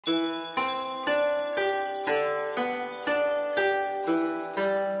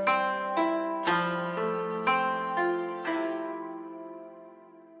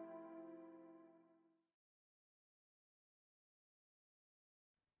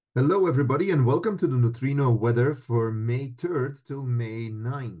Hello, everybody, and welcome to the Neutrino Weather for May 3rd till May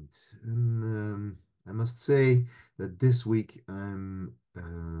 9th. And I must say that this week I'm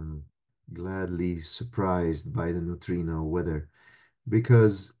gladly surprised by the neutrino weather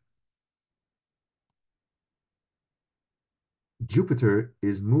because Jupiter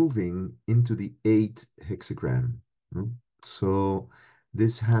is moving into the 8th hexagram. mm. So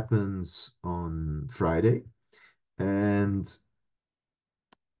this happens on Friday, and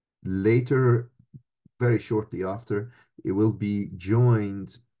later, very shortly after, it will be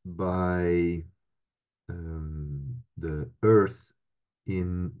joined by the Earth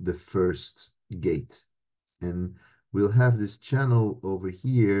in the first gate. And we'll have this channel over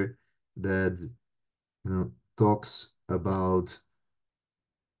here that talks about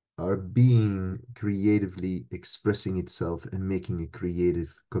our being creatively expressing itself and making a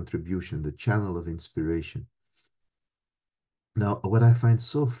creative contribution, the channel of inspiration. Now, what I find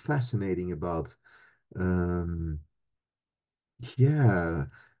so fascinating about um, yeah,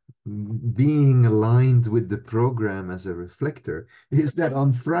 being aligned with the program as a reflector is that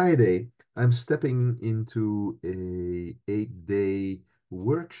on Friday I'm stepping into a 8-day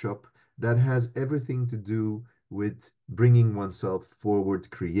workshop that has everything to do with bringing oneself forward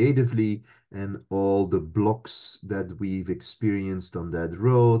creatively and all the blocks that we've experienced on that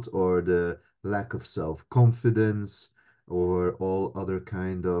road, or the lack of self-confidence, or all other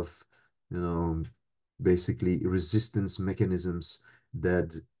kind of you know basically resistance mechanisms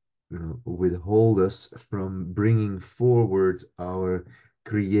that withhold us from bringing forward our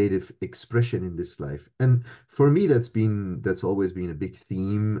creative expression in this life. And for me, that's always been a big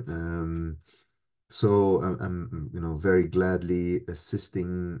theme. So I'm very gladly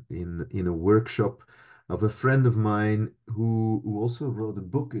assisting in a workshop of a friend of mine who also wrote a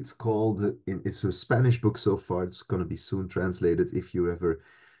book. It's a Spanish book so far. It's going to be soon translated. If you're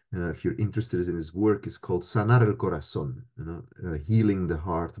interested in his work, it's called Sanar el Corazón, Healing the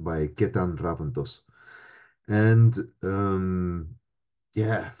Heart by Ketan Raventos. And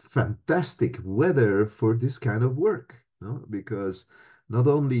yeah, fantastic weather for this kind of work, no? Because not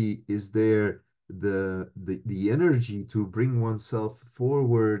only is there the energy to bring oneself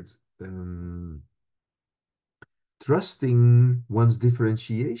forward, um, trusting one's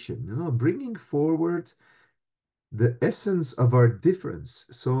differentiation, bringing forward the essence of our difference.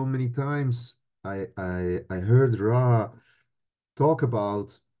 So many times I heard Ra talk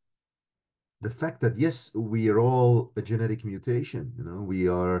about the fact that yes, we are all a genetic mutation. We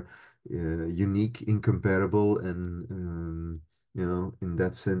are unique, incomparable, and in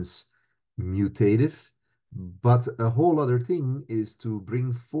that sense, mutative. But a whole other thing is to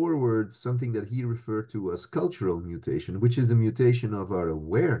bring forward something that he referred to as cultural mutation, which is the mutation of our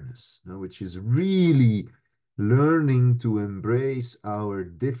awareness, which is really learning to embrace our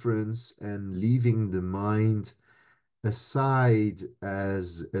difference and leaving the mind aside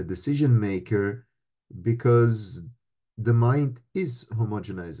as a decision maker, because the mind is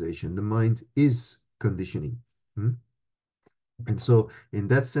homogenization, the mind is conditioning. Hmm? And so, in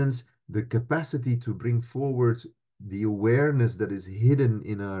that sense, the capacity to bring forward the awareness that is hidden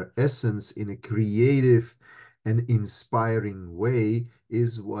in our essence in a creative and inspiring way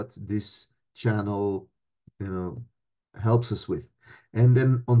is what this channel, you know, helps us with. And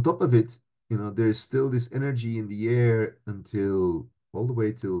then on top of it, there's still this energy in the air until all the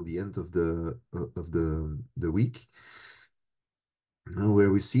way till the end of the week,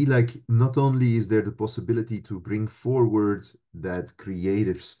 where we see, like, not only is there the possibility to bring forward that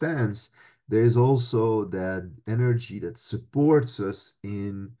creative stance, there's also that energy that supports us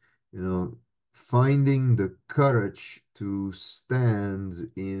in finding the courage to stand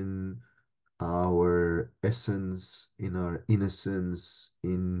in our essence, in our innocence,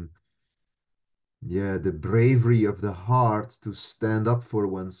 in the bravery of the heart to stand up for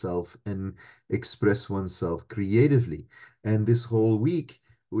oneself and express oneself creatively. And this whole week,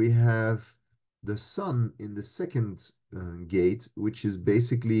 we have the sun in the second gate, which is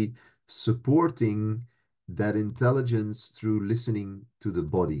basically supporting that intelligence through listening to the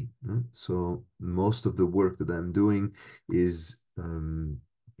body. So most of the work that I'm doing is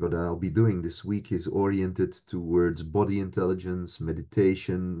what I'll be doing this week is oriented towards body intelligence,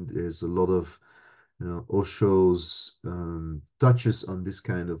 meditation. There's a lot of Osho's touches on this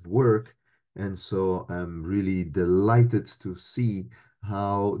kind of work. And so I'm really delighted to see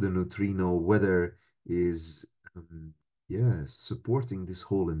how the neutrino weather is, supporting this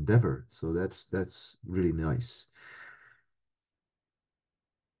whole endeavor. So that's really nice.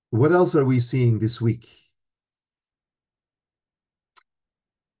 What else are we seeing this week?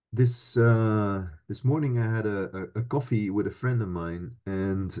 This morning I had a coffee with a friend of mine,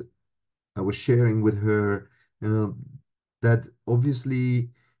 and I was sharing with her, you know, that obviously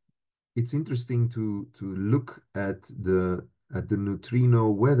it's interesting to look at the neutrino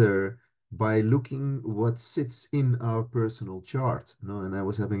weather by looking what sits in our personal chart. And I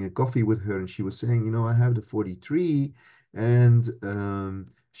was having a coffee with her, and she was saying, I have the 43, and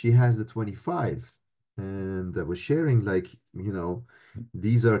she has the 25. And I was sharing, like,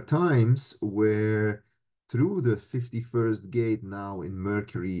 these are times where through the 51st gate now in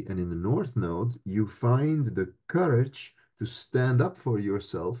Mercury and in the North Node, you find the courage to stand up for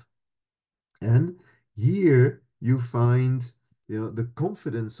yourself, and here you find, the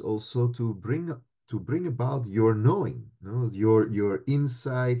confidence also to bring about your knowing, your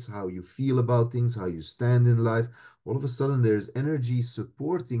insights, how you feel about things, how you stand in life. All of a sudden, there's energy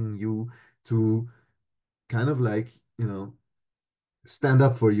supporting you to kind of like, stand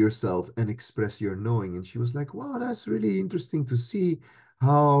up for yourself and express your knowing. And she was like, wow, that's really interesting to see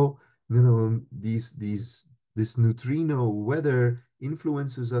how, this neutrino weather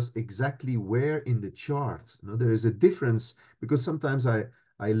influences us exactly where in the chart. There is a difference, because sometimes I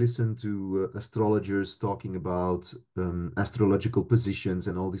listen to astrologers talking about astrological positions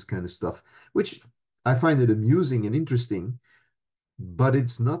and all this kind of stuff, which I find it amusing and interesting, but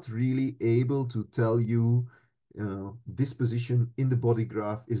it's not really able to tell you, this position in the body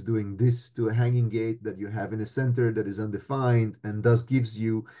graph is doing this to a hanging gate that you have in a center that is undefined, and thus gives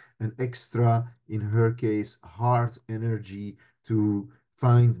you an extra, in her case, heart energy to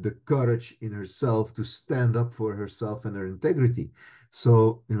find the courage in herself to stand up for herself and her integrity.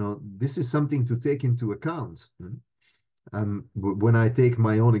 So, this is something to take into account. When I take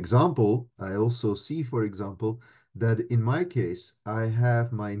my own example, I also see, for example, that in my case, I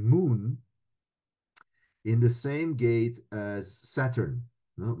have my moon in the same gate as Saturn.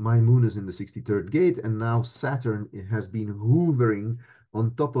 No? My moon is in the 63rd gate, and now Saturn has been hovering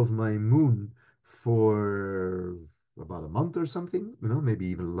on top of my moon for about a month or something, maybe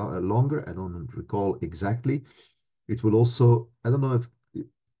even longer. I don't recall exactly. It will also, I don't know if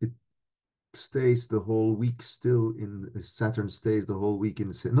it stays the whole week still in Saturn stays the whole week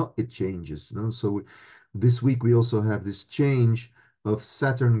in, no, it changes. So this week we also have this change of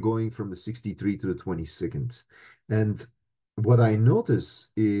Saturn going from the 63 to the 22nd. And what I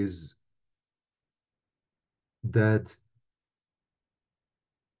notice is that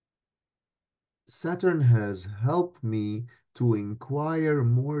Saturn has helped me to inquire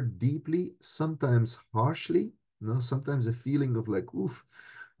more deeply, sometimes harshly. Sometimes a feeling of like, oof,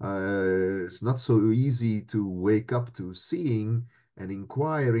 it's not so easy to wake up to seeing and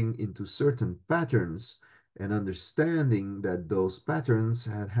inquiring into certain patterns and understanding that those patterns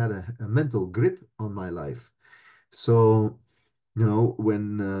had a mental grip on my life. So,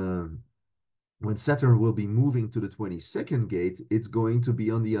 when Saturn will be moving to the 22nd gate, it's going to be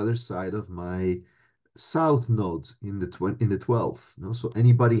on the other side of my south node in the 12th. So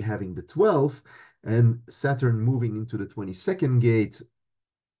anybody having the 12th and Saturn moving into the 22nd gate,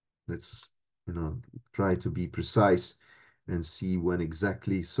 let's try to be precise and see when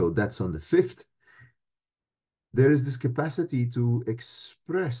exactly. So that's on the 5th. There is this capacity to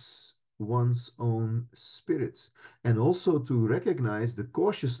express one's own spirit, and also to recognize the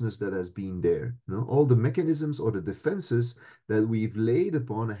cautiousness that has been there. All the mechanisms or the defenses that we've laid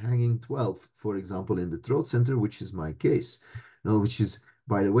upon a hanging 12, for example, in the throat center, which is my case, which is,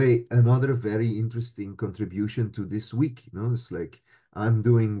 by the way, another very interesting contribution to this week. It's like I'm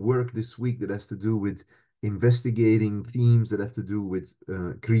doing work this week that has to do with investigating themes that have to do with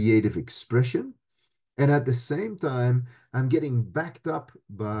creative expression, and at the same time, I'm getting backed up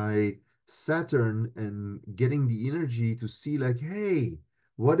by Saturn and getting the energy to see, like, hey,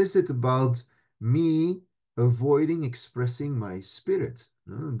 what is it about me avoiding expressing my spirit?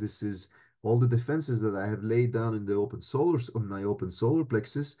 This is all the defenses that I have laid down in the open solar, on my open solar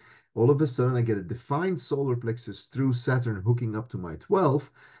plexus. All of a sudden, I get a defined solar plexus through Saturn hooking up to my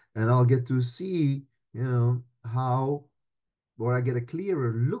 12th, and I'll get to see, how, or I get a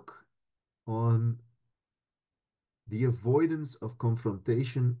clearer look on the avoidance of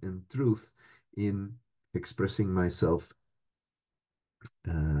confrontation and truth in expressing myself,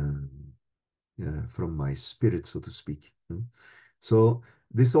 um, from my spirit, so to speak. So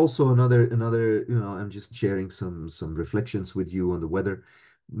this also another, I'm just sharing some reflections with you on the weather.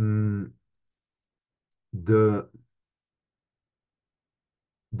 Mm, the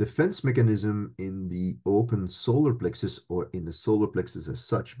defense mechanism in the open solar plexus, or in the solar plexus as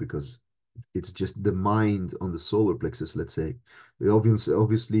such, because it's just the mind on the solar plexus, let's say.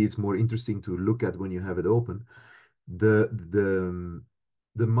 Obviously, it's more interesting to look at when you have it open. The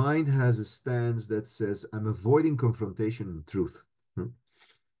the mind has a stance that says, I'm avoiding confrontation and truth.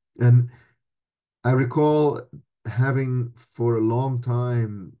 And I recall having for a long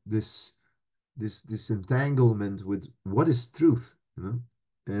time this entanglement with what is truth,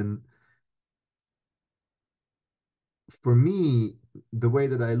 And for me, the way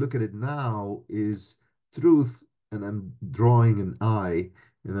that I look at it now is truth, and I'm drawing an eye.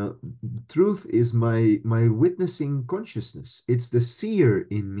 Truth is my witnessing consciousness. It's the seer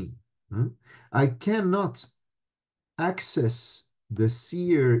in me. huh? I cannot access the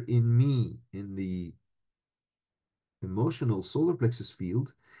seer in me in the emotional solar plexus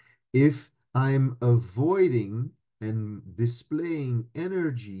field if I'm avoiding and displaying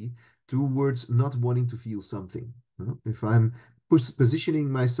energy towards not wanting to feel something. If I'm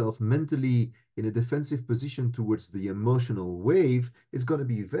positioning myself mentally in a defensive position towards the emotional wave, it's going to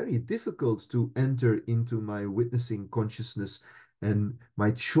be very difficult to enter into my witnessing consciousness and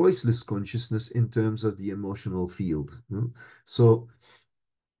my choiceless consciousness in terms of the emotional field. So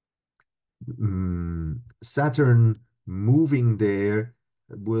Saturn moving there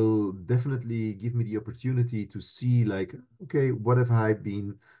will definitely give me the opportunity to see, like, okay, what have I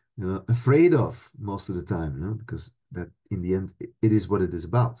been, afraid of most of the time, because that in the end, it is what it is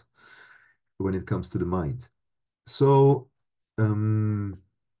about when it comes to the mind. So, um,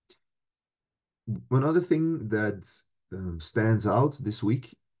 one other thing that stands out this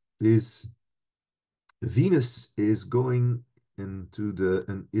week is Venus is going into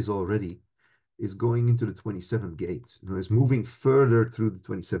and is already is going into the 27th gate. Is moving further through the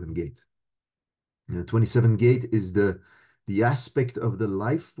 27th gate. 27th gate is the aspect of the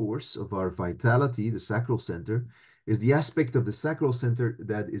life force of our vitality, the sacral center, is the aspect of the sacral center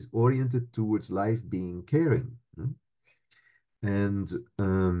that is oriented towards life being caring. And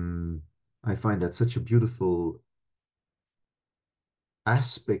I find that such a beautiful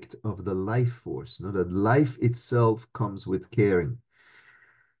aspect of the life force, that life itself comes with caring.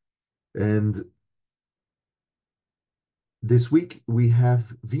 And this week we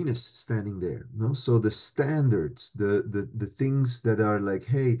have Venus standing there. No, so the standards, the things that are like,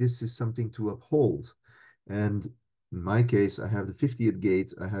 hey, this is something to uphold. And in my case, I have the 50th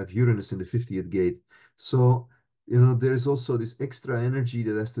gate. I have Uranus in the 50th gate. So there's also this extra energy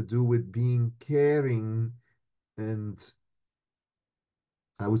that has to do with being caring and,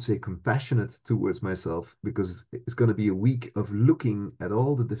 I would say, compassionate towards myself, because it's going to be a week of looking at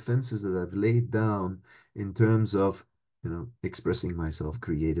all the defenses that I've laid down in terms of, expressing myself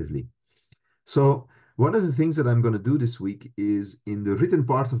creatively. So, one of the things that I'm going to do this week is, in the written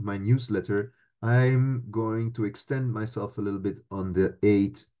part of my newsletter, I'm going to extend myself a little bit on the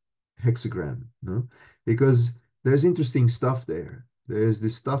 8 hexagram, because there's interesting stuff there. There's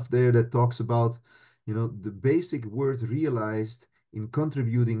this stuff there that talks about, the basic worth realized in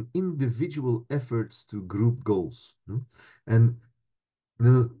contributing individual efforts to group goals. And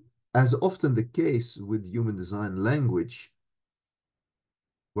as often the case with human design language,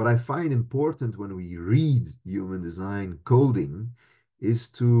 what I find important when we read human design coding is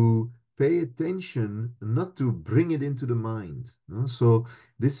to pay attention not to bring it into the mind. So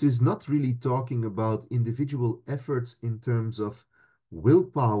this is not really talking about individual efforts in terms of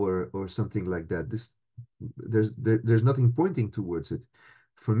willpower or something like that. There's nothing pointing towards it.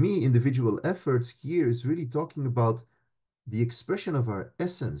 For me, individual efforts here is really talking about the expression of our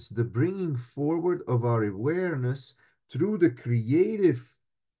essence, the bringing forward of our awareness through the creative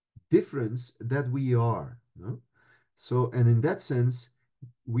difference that we are. So, and in that sense,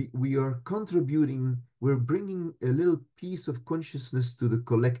 we are contributing, we're bringing a little piece of consciousness to the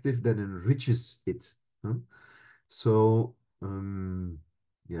collective that enriches it. So,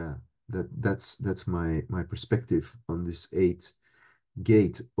 yeah, that's my perspective on this 8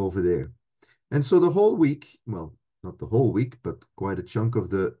 gate over there. And so the whole week, well, not the whole week, but quite a chunk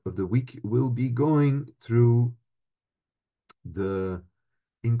of the week will be going through the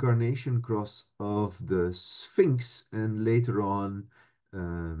incarnation cross of the Sphinx and later on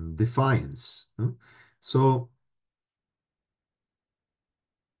Defiance. So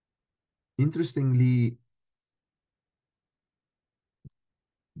interestingly,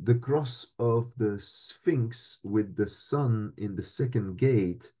 the cross of the Sphinx with the sun in the second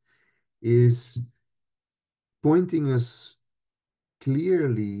gate is pointing us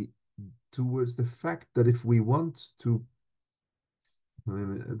clearly towards the fact that if we want to, I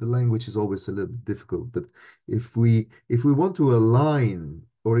mean, the language is always a little bit difficult, but if we want to align,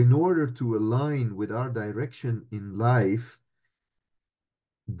 or in order to align with our direction in life,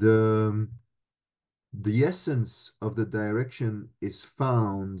 the the essence of the direction is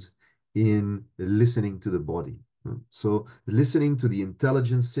found in listening to the body. So listening to the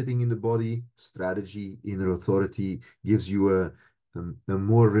intelligence sitting in the body, strategy, inner authority gives you a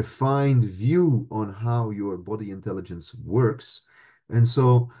more refined view on how your body intelligence works. And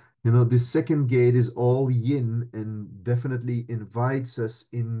so, this second gate is all yin and definitely invites us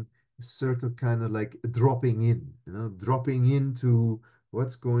in sort of kind of like dropping into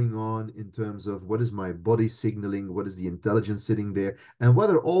what's going on in terms of what is my body signaling, what is the intelligence sitting there, and what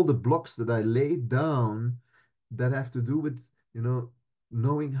are all the blocks that I laid down that have to do with, you know,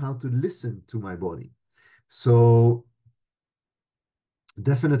 knowing how to listen to my body. So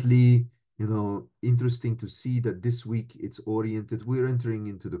definitely, interesting to see that this week it's oriented. We're entering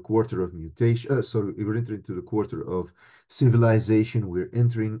into the quarter of mutation. Sorry, we're entering into the quarter of civilization. We're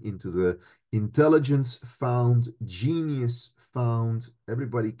entering into the intelligence found, genius found.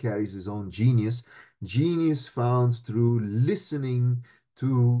 Everybody carries his own genius. Genius found through listening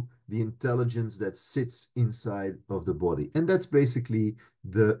to the intelligence that sits inside of the body. And that's basically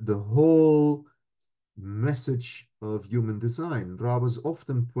the whole message of human design. Ra was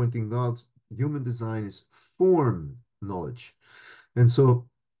often pointing out human design is form knowledge. And so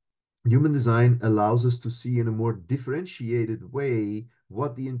human design allows us to see in a more differentiated way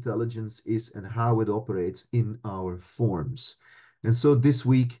what the intelligence is and how it operates in our forms. And so this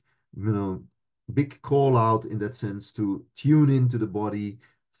week, big call out in that sense to tune into the body,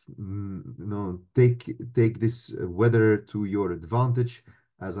 take this weather to your advantage,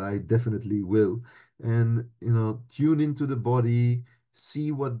 as I definitely will, and tune into the body,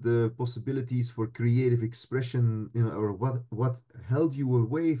 see what the possibilities for creative expression, or what held you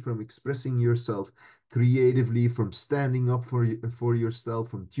away from expressing yourself creatively, from standing up for yourself,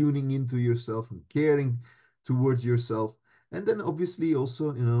 from tuning into yourself, from caring towards yourself. And then obviously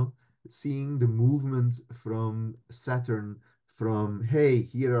also, seeing the movement from Saturn, from, hey,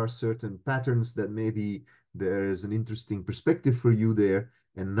 here are certain patterns that maybe there is an interesting perspective for you there.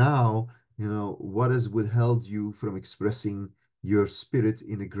 And now, what has withheld you from expressing your spirit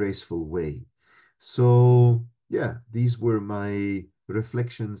in a graceful way? So, yeah, these were my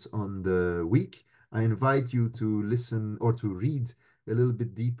reflections on the week. I invite you to listen or to read a little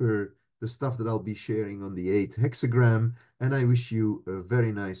bit deeper the stuff that I'll be sharing on the 8 hexagram, and I wish you a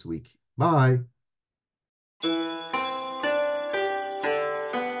very nice week. Bye.